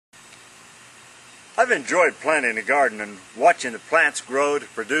I've enjoyed planting a garden and watching the plants grow to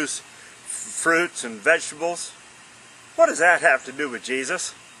produce fruits and vegetables. What does that have to do with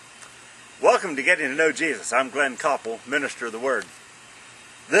Jesus? Welcome to Getting to Know Jesus. I'm Glenn Koppel, Minister of the Word.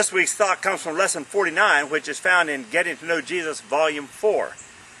 This week's thought comes from Lesson 49, which is found in Getting to Know Jesus, Volume 4.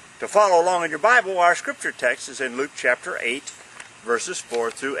 To follow along in your Bible, our scripture text is in Luke chapter 8, verses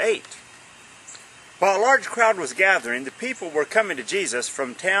 4 through 8. While a large crowd was gathering, the people were coming to Jesus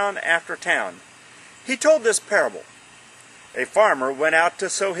from town after town. He told this parable. A farmer went out to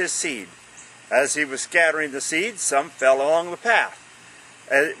sow his seed. As he was scattering the seed, some fell along the path.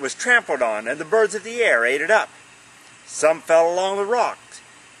 It was trampled on, and the birds of the air ate it up. Some fell along the rocks,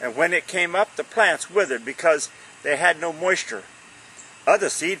 and when it came up, the plants withered because they had no moisture. Other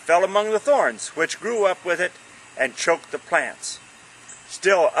seed fell among the thorns, which grew up with it and choked the plants.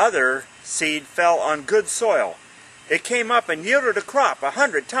 Still other seed fell on good soil. It came up and yielded a crop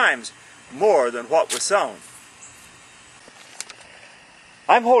 100 times more than what was sown.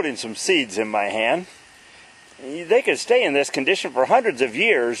 I'm holding some seeds in my hand. They could stay in this condition for hundreds of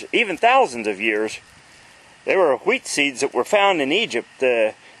years, even thousands of years. They were wheat seeds that were found in Egypt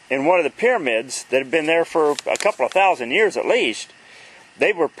in one of the pyramids that had been there for a couple of thousand years at least.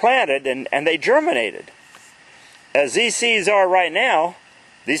 They were planted and they germinated. As these seeds are right now,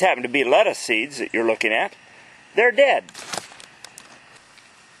 these happen to be lettuce seeds that you're looking at, they're dead.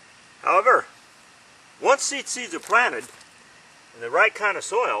 However, once these seeds are planted in the right kind of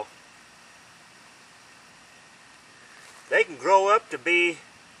soil, they can grow up to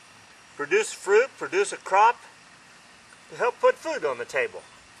produce fruit, produce a crop to help put food on the table.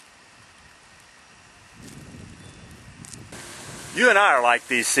 You and I are like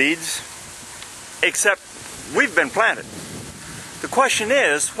these seeds, except we've been planted. The question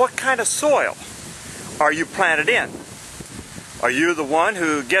is, what kind of soil are you planted in? Are you the one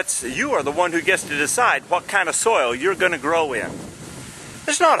who gets to decide what kind of soil you're going to grow in.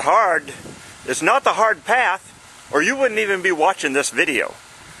 It's not hard. It's not the hard path, or you wouldn't even be watching this video.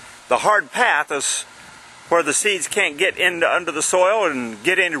 The hard path is where the seeds can't get under the soil and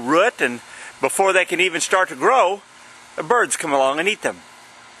get any root, and before they can even start to grow, the birds come along and eat them.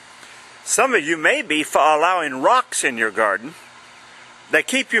 Some of you may be allowing rocks in your garden that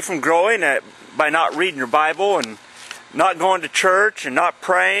keep you from growing by not reading your Bible and not going to church and not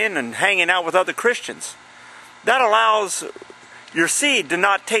praying and hanging out with other Christians. That allows your seed to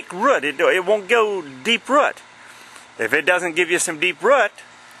not take root. It won't go deep root. If it doesn't give you some deep root,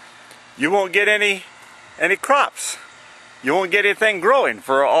 you won't get any crops. You won't get anything growing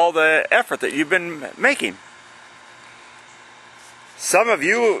for all the effort that you've been making. Some of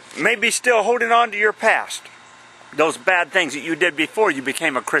you may be still holding on to your past. Those bad things that you did before you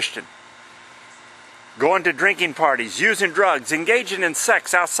became a Christian. Going to drinking parties, using drugs, engaging in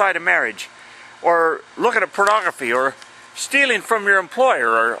sex outside of marriage, or looking at pornography, or stealing from your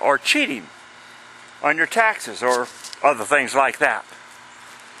employer, or cheating on your taxes, or other things like that.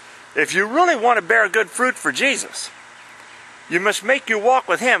 If you really want to bear good fruit for Jesus, you must make your walk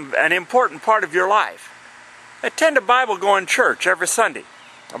with Him an important part of your life. Attend a Bible-going church every Sunday,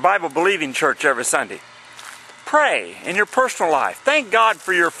 a Bible-believing church every Sunday. Pray in your personal life. Thank God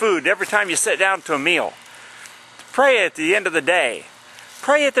for your food every time you sit down to a meal. Pray at the end of the day.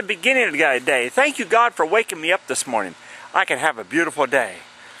 Pray at the beginning of the day. Thank you, God, for waking me up this morning. I can have a beautiful day.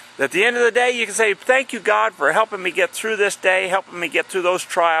 At the end of the day, you can say, thank you, God, for helping me get through this day, helping me get through those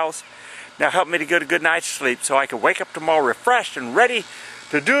trials. Now help me to get a good night's sleep so I can wake up tomorrow refreshed and ready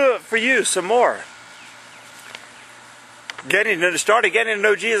to do it for you some more. Getting to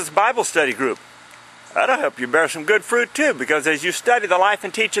Know Jesus Bible Study Group. That'll help you bear some good fruit too, because as you study the life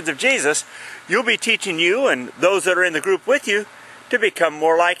and teachings of Jesus, you'll be teaching you and those that are in the group with you to become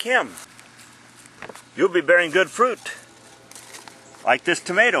more like Him. You'll be bearing good fruit, like this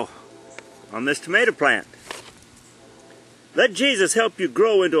tomato on this tomato plant. Let Jesus help you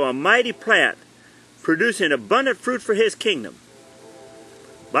grow into a mighty plant, producing abundant fruit for His kingdom.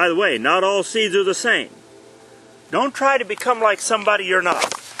 By the way, not all seeds are the same. Don't try to become like somebody you're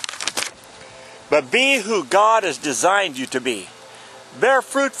not. But be who God has designed you to be. Bear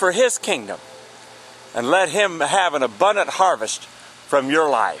fruit for His kingdom. And let Him have an abundant harvest from your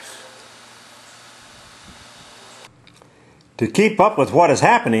life. To keep up with what is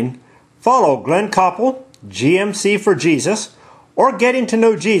happening, follow Glenn Koppel, GMC for Jesus, or Getting to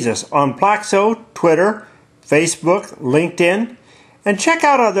Know Jesus on Plaxo, Twitter, Facebook, LinkedIn, and check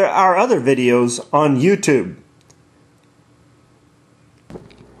out our other videos on YouTube.